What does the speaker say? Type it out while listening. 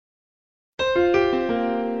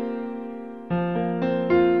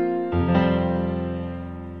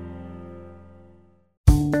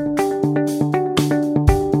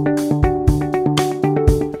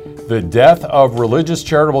The death of religious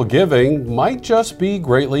charitable giving might just be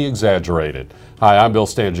greatly exaggerated. Hi, I'm Bill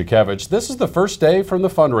Stanczykiewicz. This is the first day from the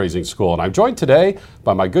fundraising school, and I'm joined today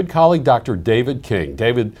by my good colleague, Dr. David King.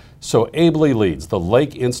 David so ably leads the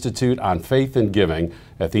Lake Institute on Faith and Giving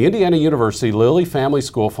at the Indiana University Lilly Family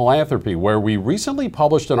School of Philanthropy, where we recently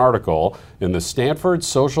published an article in the Stanford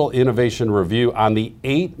Social Innovation Review on the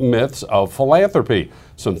 8 myths of philanthropy.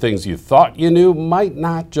 Some things you thought you knew might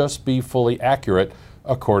not just be fully accurate,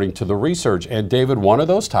 according to the research. And David, one of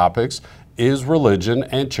those topics is religion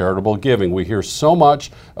and charitable giving. We hear so much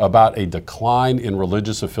about a decline in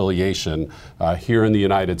religious affiliation here in the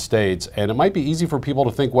United States, and it might be easy for people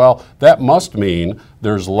to think, well, that must mean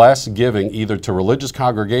there's less giving either to religious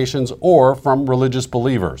congregations or from religious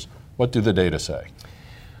believers. What do the data say?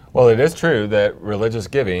 Well, it is true that religious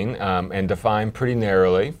giving, and defined pretty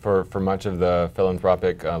narrowly for much of the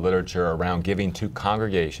philanthropic literature around giving to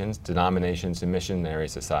congregations, denominations, and missionary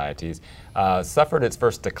societies, suffered its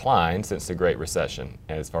first decline since the Great Recession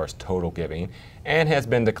as far as total giving, and has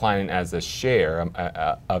been declining as a share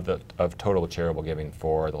of total charitable giving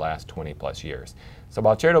for the last 20 plus years. So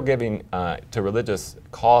while charitable giving to religious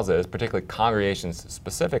causes, particularly congregations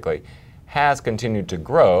specifically, has continued to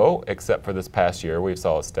grow, except for this past year, we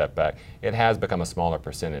saw a step back. It has become a smaller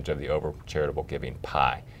percentage of the overall charitable giving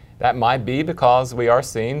pie. That might be because we are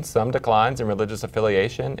seeing some declines in religious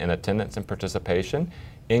affiliation and attendance and participation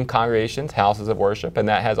in congregations, houses of worship, and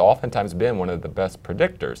that has oftentimes been one of the best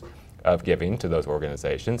predictors of giving to those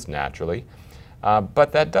organizations, naturally.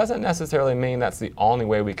 But that doesn't necessarily mean that's the only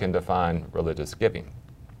way we can define religious giving.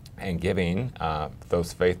 And giving,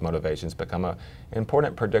 those faith motivations become an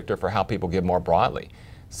important predictor for how people give more broadly.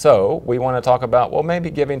 So we want to talk about, well,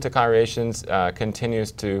 maybe giving to congregations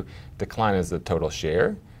continues to decline as the total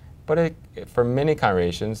share, but for many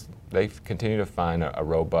congregations, they continue to find a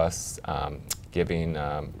robust giving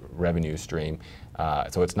revenue stream.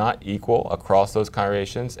 So it's not equal across those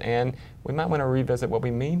congregations, and we might want to revisit what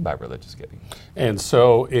we mean by religious giving. And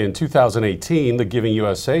so in 2018, the Giving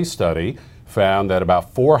USA study found that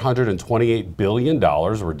about $428 billion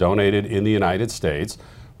were donated in the United States.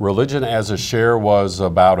 Religion as a share was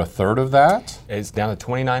about a third of that? It's down to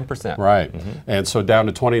 29%. Right, and so down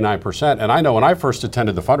to 29%. And I know when I first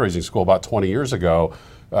attended the fundraising school about 20 years ago,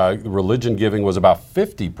 religion giving was about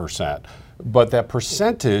 50%. But that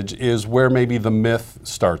percentage is where maybe the myth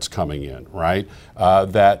starts coming in, right?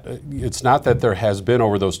 That it's not that there has been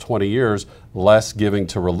over those 20 years less giving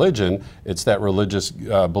to religion, it's that religious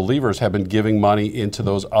believers have been giving money into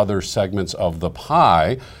those other segments of the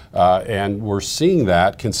pie, and we're seeing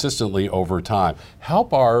that consistently over time.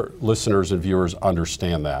 Help our listeners and viewers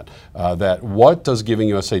understand that. That what does Giving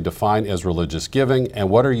USA define as religious giving, and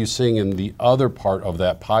what are you seeing in the other part of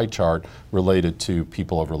that pie chart related to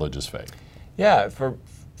people of religious faith? Yeah,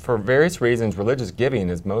 for various reasons, religious giving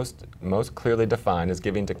is most clearly defined as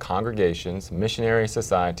giving to congregations, missionary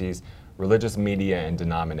societies, religious media, and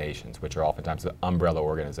denominations, which are oftentimes the umbrella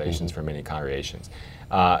organizations for many congregations.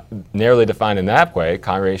 Narrowly defined in that way,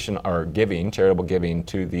 congregation or giving, charitable giving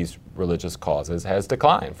to these religious causes has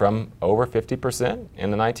declined from over 50%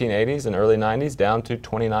 in the 1980s and early 90s down to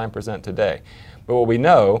 29% today. But what we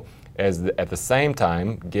know is that at the same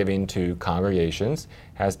time, giving to congregations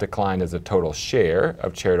has declined as a total share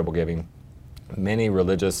of charitable giving. Many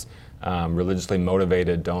religiously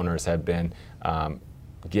motivated donors have been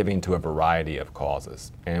giving to a variety of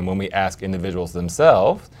causes. And when we ask individuals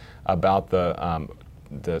themselves about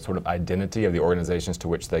the sort of identity of the organizations to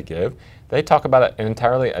which they give, they talk about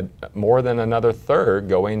more than another third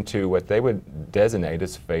going to what they would designate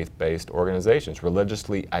as faith-based organizations,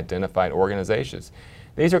 religiously identified organizations.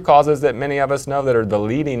 These are causes that many of us know that are the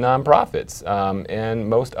leading nonprofits in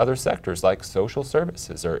most other sectors like social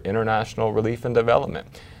services or international relief and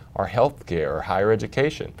development or healthcare or higher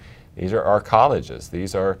education. These are our colleges.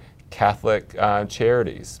 These are Catholic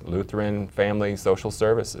charities, Lutheran Family Social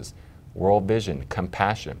Services, World Vision,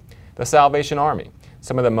 Compassion, the Salvation Army,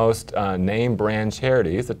 some of the most name brand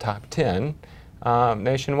charities, the top 10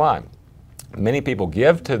 nationwide. Many people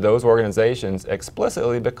give to those organizations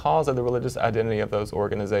explicitly because of the religious identity of those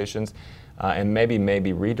organizations and maybe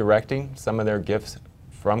redirecting some of their gifts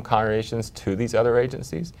from congregations to these other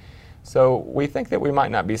agencies. So we think that we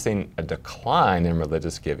might not be seeing a decline in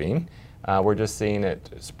religious giving. We're just seeing it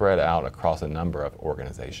spread out across a number of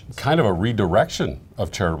organizations. Kind of a redirection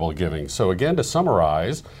of charitable giving. So again, to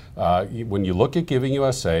summarize, when you look at Giving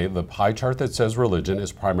USA, the pie chart that says religion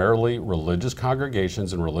is primarily religious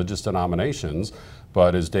congregations and religious denominations.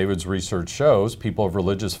 But as David's research shows, people of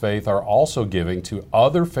religious faith are also giving to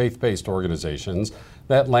other faith-based organizations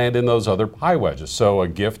that land in those other pie wedges. So a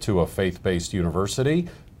gift to a faith-based university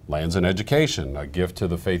lands in education. A gift to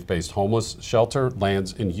the faith-based homeless shelter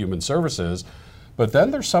lands in human services. But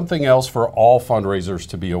then there's something else for all fundraisers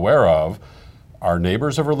to be aware of. Our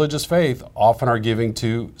neighbors of religious faith often are giving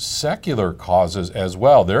to secular causes as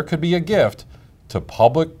well. There could be a gift to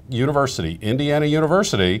public university, Indiana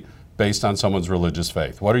University, based on someone's religious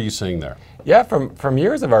faith. What are you seeing there? Yeah, from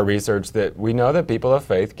years of our research that we know that people of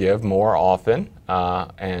faith give more often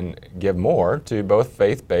and give more to both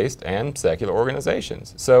faith-based and secular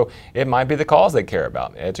organizations. So it might be the cause they care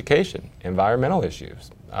about, education, environmental issues,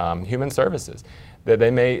 human services, that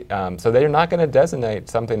they may, so they're not going to designate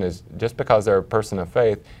something as just because they're a person of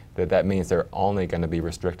faith that means they're only going to be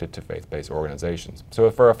restricted to faith-based organizations. So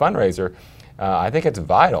for a fundraiser, I think it's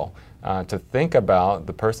vital to think about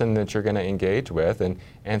the person that you're going to engage with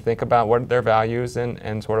and think about what their values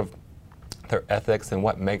and sort of their ethics and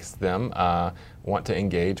what makes them want to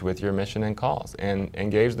engage with your mission and cause, and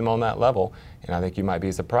engage them on that level. And I think you might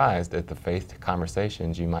be surprised at the faith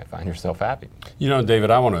conversations you might find yourself having. You know,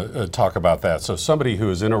 David, I want to talk about that. So somebody who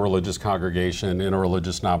is in a religious congregation, in a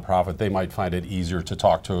religious nonprofit, they might find it easier to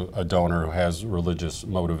talk to a donor who has religious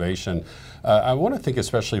motivation. I want to think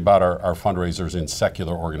especially about our fundraisers in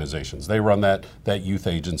secular organizations. They run that youth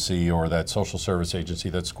agency or that social service agency,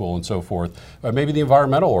 that school and so forth, maybe the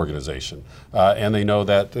environmental organization. And they know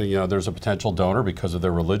that there's a potential donor because of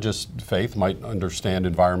their religious faith might understand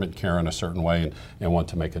environment care in a certain way and want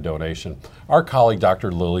to make a donation. Our colleague,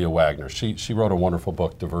 Dr. Lilia Wagner, she wrote a wonderful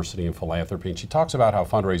book, Diversity and Philanthropy, and she talks about how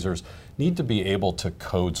fundraisers need to be able to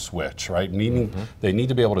code switch, right? Meaning they need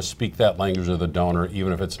to be able to speak that language of the donor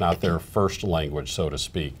even if it's not their first language, so to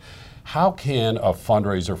speak. How can a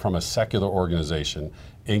fundraiser from a secular organization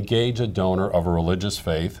engage a donor of a religious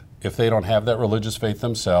faith if they don't have that religious faith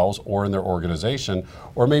themselves or in their organization,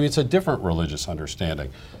 or maybe it's a different religious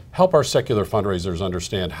understanding? Help our secular fundraisers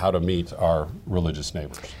understand how to meet our religious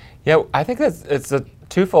neighbors. Yeah, I think it's a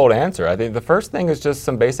twofold answer. I think the first thing is just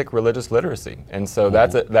some basic religious literacy, and so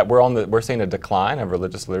we're seeing a decline of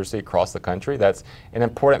religious literacy across the country. That's an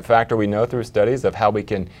important factor we know through studies of how we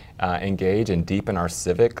can engage and deepen our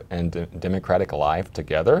civic and democratic life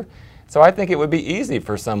together. So I think it would be easy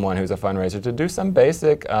for someone who's a fundraiser to do some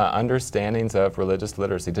basic understandings of religious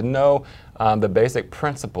literacy, to know the basic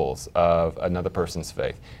principles of another person's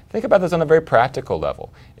faith. Think about this on a very practical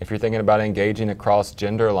level. If you're thinking about engaging across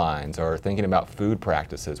gender lines or thinking about food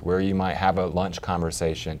practices, where you might have a lunch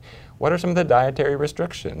conversation, what are some of the dietary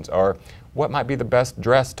restrictions? Or what might be the best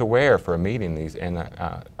dress to wear for a meeting?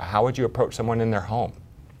 How would you approach someone in their home?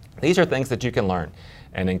 These are things that you can learn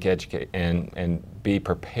and educate and be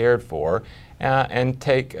prepared for, and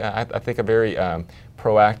take, I think, a very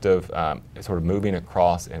proactive sort of moving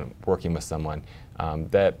across and working with someone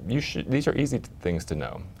these are easy things to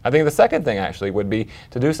know. I think the second thing actually would be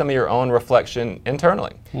to do some of your own reflection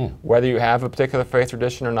internally. Whether you have a particular faith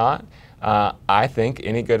tradition or not, I think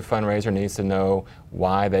any good fundraiser needs to know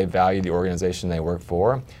why they value the organization they work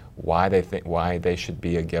for, why they should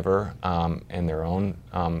be a giver in their own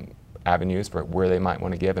avenues for where they might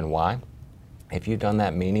want to give and why. If you've done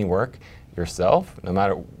that meaning work yourself, no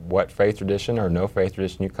matter what faith tradition or no faith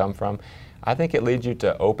tradition you come from, I think it leads you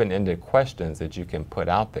to open-ended questions that you can put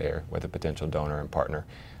out there with a potential donor and partner,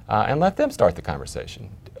 and let them start the conversation.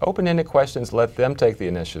 Open-ended questions, let them take the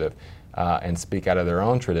initiative and speak out of their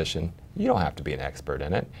own tradition. You don't have to be an expert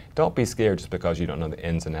in it. Don't be scared just because you don't know the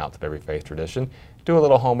ins and outs of every faith tradition. Do a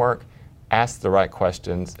little homework. Ask the right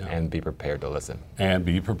questions, and be prepared to listen. And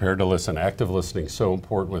be prepared to listen. Active listening is so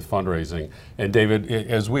important with fundraising. And David,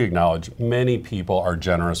 as we acknowledge, many people are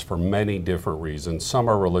generous for many different reasons. Some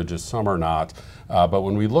are religious, some are not. But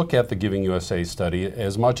when we look at the Giving USA study,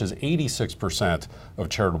 as much as 86% of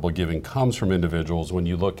charitable giving comes from individuals. When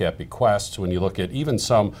you look at bequests, when you look at even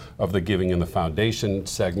some of the giving in the foundation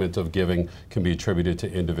segment of giving can be attributed to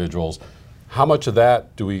individuals. How much of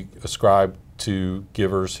that do we ascribe to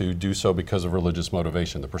givers who do so because of religious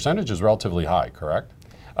motivation? The percentage is relatively high, correct?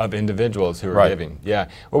 Of individuals who are giving, yeah.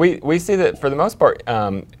 Well, we see that for the most part,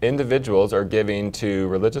 individuals are giving to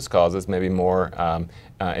religious causes maybe more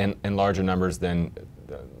in larger numbers than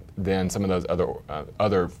some of those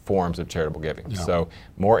other forms of charitable giving. Yeah. So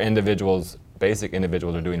more individuals, basic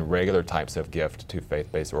individuals, are doing regular types of gift to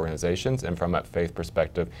faith-based organizations, and from a faith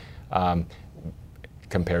perspective,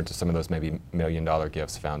 compared to some of those maybe million-dollar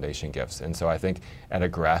gifts, foundation gifts. And so I think at a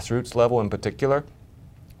grassroots level in particular,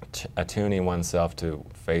 attuning oneself to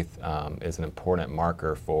faith is an important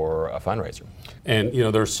marker for a fundraiser. And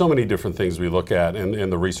there's so many different things we look at,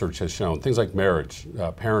 and the research has shown, things like marriage,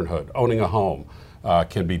 parenthood, owning a home,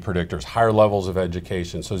 can be predictors, higher levels of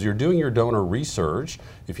education. So as you're doing your donor research,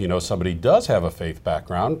 if you know somebody does have a faith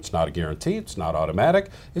background, it's not a guarantee, it's not automatic,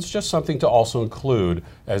 it's just something to also include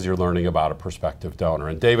as you're learning about a prospective donor.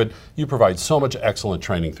 And David, you provide so much excellent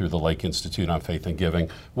training through the Lake Institute on Faith and Giving.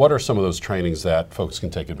 What are some of those trainings that folks can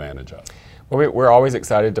take advantage of? Well, we're always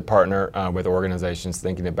excited to partner with organizations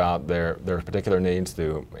thinking about their particular needs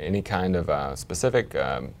through any kind of specific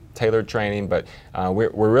tailored training, but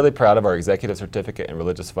we're really proud of our Executive Certificate in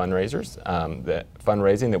Religious Fundraisers, the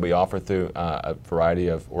fundraising that we offer through a variety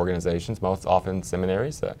of organizations, most often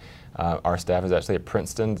seminaries. Our staff is actually at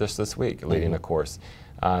Princeton just this week leading a course.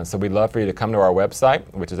 So we'd love for you to come to our website,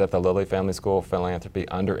 which is at the Lilly Family School of Philanthropy.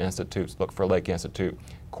 Under Institutes, look for Lake Institute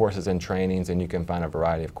courses and trainings, and you can find a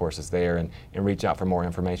variety of courses there, and reach out for more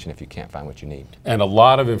information if you can't find what you need. And a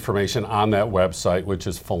lot of information on that website, which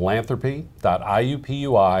is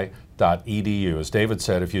philanthropy.iupui.edu. As David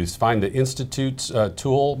said, if you find the Institute's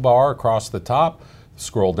toolbar across the top,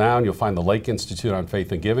 scroll down, you'll find the Lake Institute on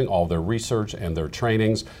Faith and Giving, all their research and their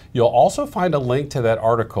trainings. You'll also find a link to that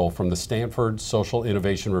article from the Stanford Social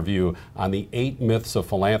Innovation Review on the 8 myths of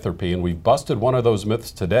philanthropy. And we've busted one of those myths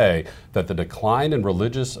today, that the decline in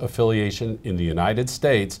religious affiliation in the United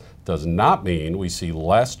States does not mean we see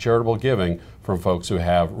less charitable giving from folks who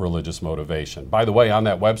have religious motivation. By the way, on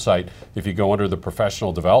that website, if you go under the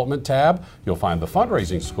Professional Development tab, you'll find the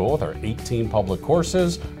Fundraising School with our 18 public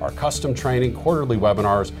courses, our custom training, quarterly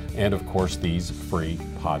webinars, and of course these free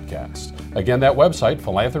podcasts. Again, that website,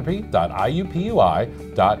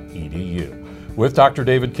 philanthropy.iupui.edu. With Dr.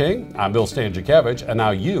 David King, I'm Bill Stanczykiewicz, and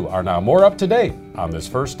now you are more up to date on this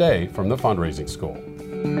first day from the Fundraising School.